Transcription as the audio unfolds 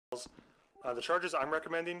The charges I'm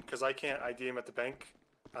recommending, because I can't ID him at the bank,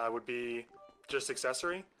 would be just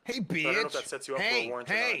accessory. Hey, bitch. So I don't know if that sets you up for a warrant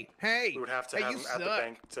or not. Hey, we would have to have him at the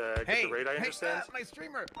bank to get the raid, I understand. My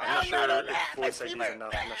streamer. I'm not sure if voice ID is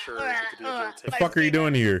enough. I'm not sure if the DOJ would take The fuck are you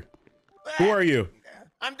doing here? Who are you?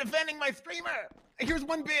 I'm defending my streamer. Here's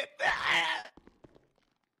one bit.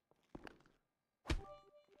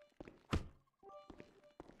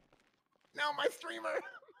 No, my streamer.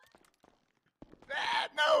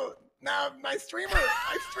 No, my streamer.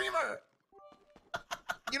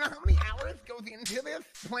 You know how many hours goes into this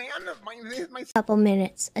plan? My Couple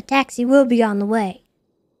minutes. A taxi will be on the way.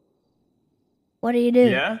 What do you do?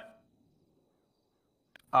 Yeah.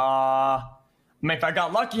 I mean, if I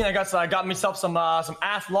got lucky, I guess I got myself some ass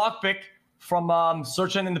lockpick from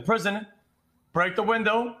searching in the prison. Break the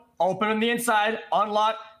window, open on the inside,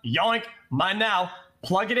 unlock, yoink, mine now.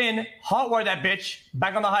 Plug it in, hotwire that bitch,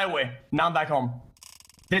 back on the highway. Now I'm back home.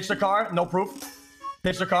 Ditch the car, no proof.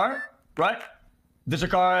 Ditch the car, right? Ditch the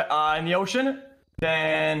car in the ocean.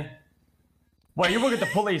 Then, well, you work at the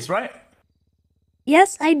police, right?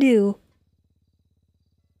 Yes, I do.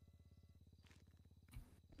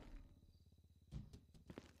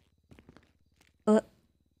 Give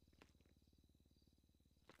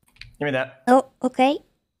me that. Oh, okay.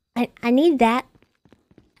 I need that.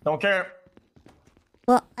 Don't care.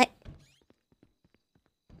 Well,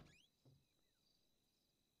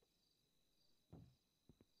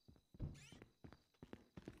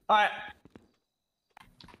 Alright.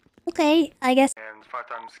 Okay, I guess. And 5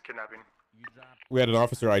 times kidnapping. We had an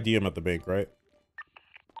officer ID him at the bank, right?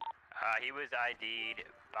 He was ID'd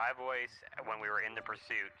by voice when we were in the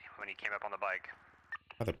pursuit when he came up on the bike.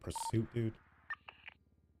 Not the pursuit, dude.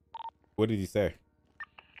 What did he say?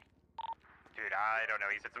 Dude, I don't know.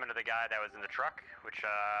 He said something to the guy that was in the truck, which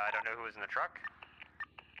I don't know who was in the truck.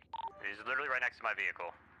 He's literally right next to my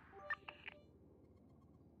vehicle.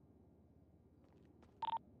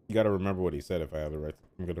 You gotta remember what he said. If I have the right,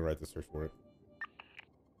 I'm gonna write the search warrant.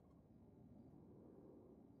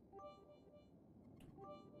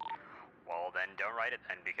 Well, then don't write it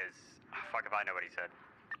then, because fuck if I know what he said.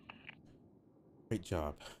 Great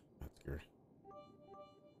job, Oscar.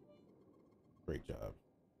 Great job.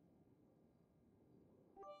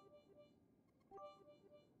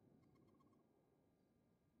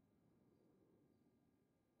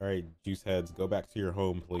 All right, juice heads, go back to your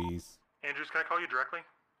home, please. Andrews, can I call you directly?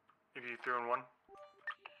 If you threw in one.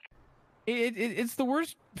 It's the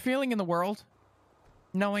worst feeling in the world,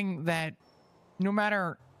 knowing that no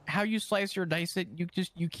matter how you slice or dice it,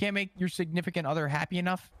 you can't make your significant other happy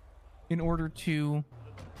enough in order to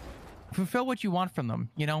fulfill what you want from them,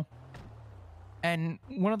 you know? And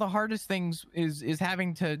one of the hardest things is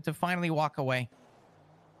having to finally walk away.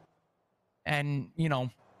 And, you know,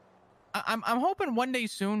 I'm hoping one day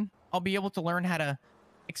soon I'll be able to learn how to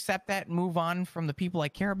accept that and move on from the people I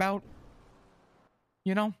care about.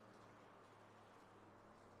 You know?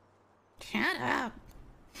 Shut up.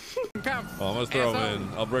 Oh, I'm gonna throw him in.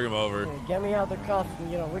 I'll bring him over. Okay, get me out the cuffs and,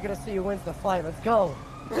 you know, we're gonna see who wins the fight. Let's go.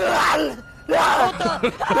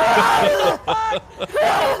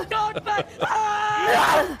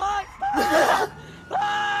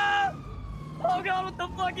 Oh god, what the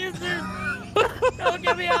fuck is this? Don't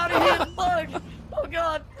get me out of here, fuck! Oh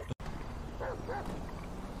god!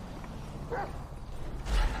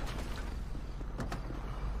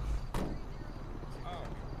 Oh.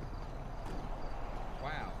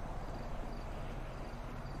 Wow.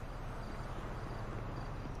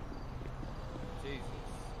 Jesus.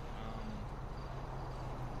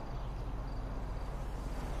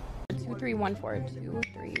 2314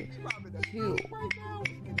 232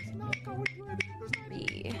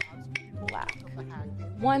 3 black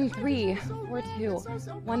 1342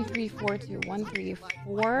 1342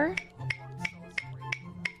 134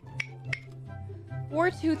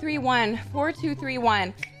 4231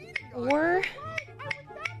 4231 4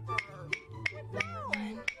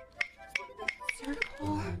 1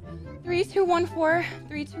 circle 3214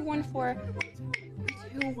 3214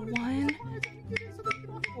 21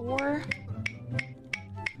 4 No way!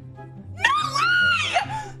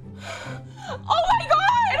 Oh my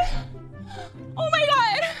god! Oh my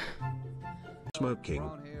god!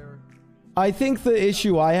 Smoking. I think the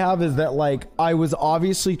issue I have is that, like, I was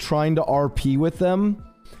obviously trying to RP with them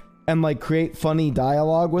and, like, create funny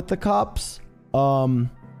dialogue with the cops. And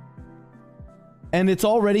it's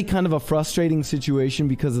already kind of a frustrating situation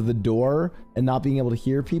because of the door and not being able to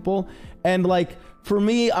hear people. And, like, for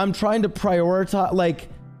me, I'm trying to prioritize, like,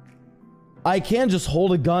 I can just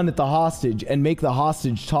hold a gun at the hostage and make the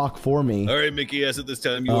hostage talk for me. All right, Mickey, as at this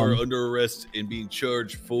time, you are under arrest and being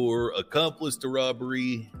charged for accomplice to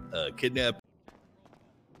robbery, kidnapping.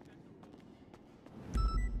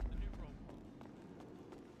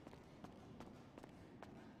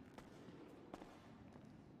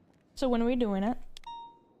 So when are we doing it?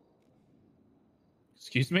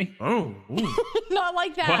 Excuse me? Oh. Not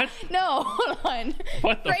like that. What? No, hold on.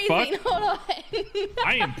 What the Phrasing, fuck? hold on.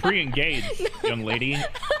 I am pre-engaged, young lady.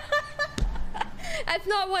 That's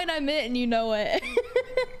not what I meant, and you know it.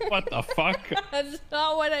 What the fuck? That's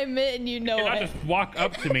not what I meant, and you know You cannot it. just walk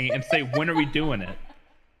up to me and say, when are we doing it?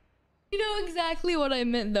 You know exactly what I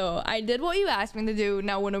meant, though. I did what you asked me to do.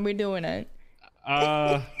 Now when are we doing it?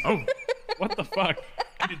 Oh, what the fuck?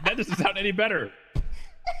 That doesn't sound any better.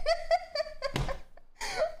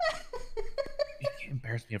 You can't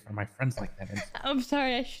embarrass me in front of my friends like that. I'm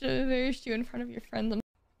sorry. I should have embarrassed you in front of your friends.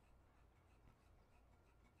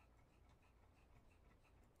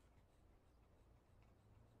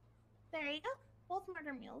 There you go. Both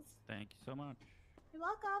murder meals. Thank you so much. You're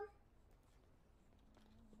welcome.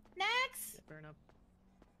 Next. Fair enough.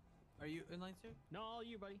 Are you in line, sir? No, all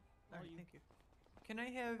you, buddy. All right, thank you. Can I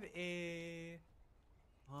have a?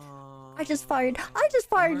 I just fired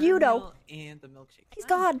Yuno. And the milkshake. He's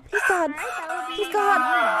gone. He's gone. Alright, that would be, He's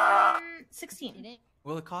gone. 16.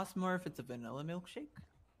 Will it cost more if it's a vanilla milkshake?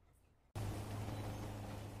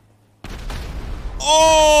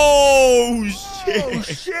 Oh shit! Oh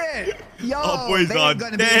shit! Yo, oh, boys they are ain't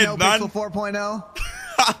gonna dead, be no man. Pixel 4.0.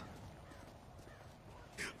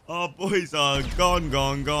 Our boys are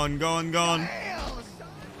gone.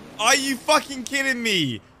 Are you fucking kidding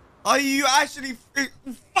me? Are you actually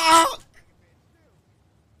fuck?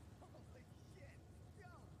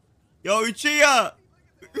 Yo, Uchiha!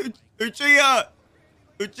 Uchiha,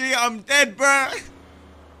 I'm dead, bruh.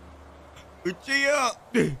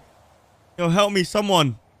 Uchiha! Yo, help me,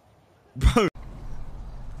 someone. Bro.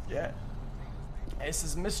 Yeah. This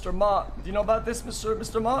is Mr. Mott. Do you know about this,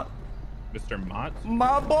 Mr. Mott? Mr. Mott?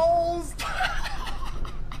 My balls!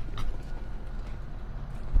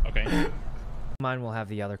 Okay. Mine will have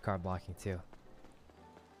the other car blocking too.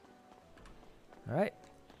 All right.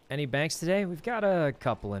 Any banks today? We've got a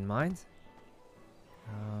couple in mind.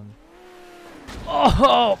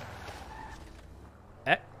 Oh!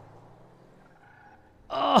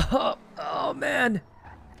 Oh man.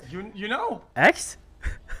 You know? X?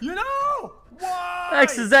 You know? Why?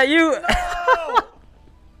 X, is that you?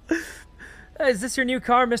 No! Hey, is this your new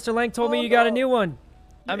car? Mr. Lang told me you got a new one.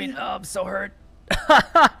 I mean, I'm so hurt.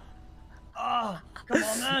 Oh, come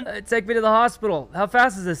on, man. Take me to the hospital. How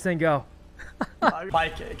fast does this thing go?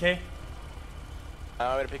 Bike, okay?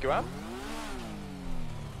 I'm gonna pick you up.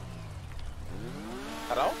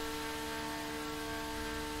 Hello?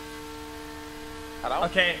 Hello?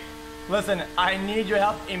 Okay, listen, I need your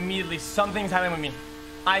help immediately. Something's happening with me.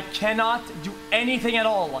 I cannot do anything at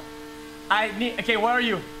all. Okay, where are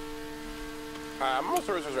you? I'm on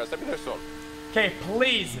service rest. I'll be there soon. Okay,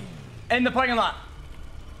 please. In the parking lot.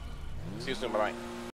 See you soon, bye-bye.